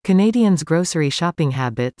Canadians' grocery shopping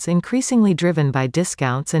habits increasingly driven by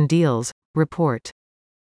discounts and deals, report.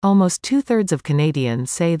 Almost two-thirds of Canadians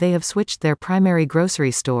say they have switched their primary grocery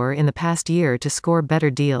store in the past year to score better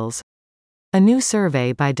deals. A new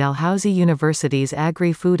survey by Dalhousie University's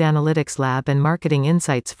Agri-Food Analytics Lab and marketing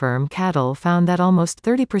insights firm Cattle found that almost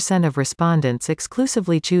 30% of respondents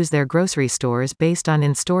exclusively choose their grocery stores based on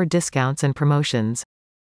in-store discounts and promotions.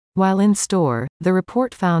 While in-store, the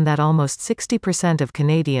report found that almost 60% of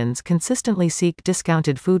Canadians consistently seek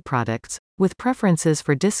discounted food products, with preferences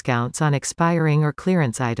for discounts on expiring or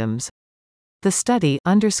clearance items. The study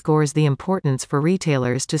underscores the importance for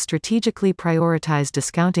retailers to strategically prioritize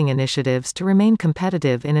discounting initiatives to remain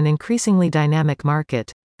competitive in an increasingly dynamic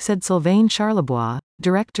market, said Sylvain Charlebois,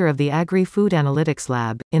 director of the Agri-Food Analytics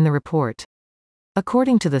Lab, in the report.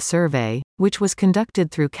 According to the survey, which was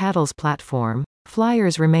conducted through Cattle's platform,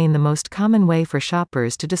 flyers remain the most common way for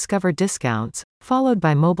shoppers to discover discounts, followed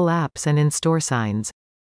by mobile apps and in-store signs.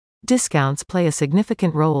 Discounts play a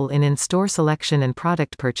significant role in in-store selection and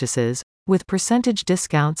product purchases, with percentage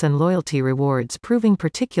discounts and loyalty rewards proving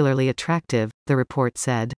particularly attractive, the report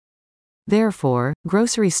said. Therefore,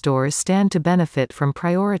 grocery stores stand to benefit from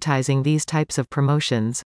prioritizing these types of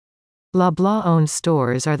promotions. Loblaw-owned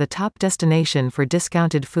stores are the top destination for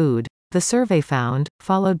discounted food, the survey found,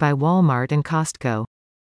 followed by Walmart and Costco.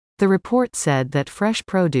 The report said that fresh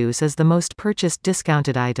produce is the most purchased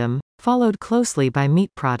discounted item, followed closely by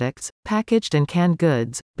meat products, packaged and canned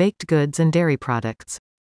goods, baked goods and dairy products.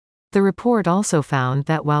 The report also found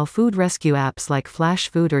that while food rescue apps like Flash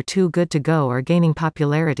Food or Too Good To Go are gaining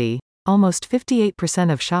popularity, almost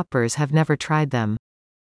 58% of shoppers have never tried them.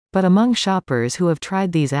 But among shoppers who have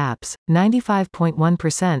tried these apps,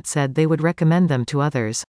 95.1% said they would recommend them to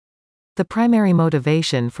others. The primary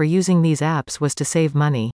motivation for using these apps was to save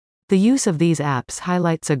money. The use of these apps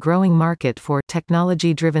highlights a growing market for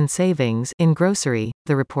technology-driven savings in grocery,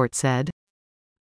 the report said.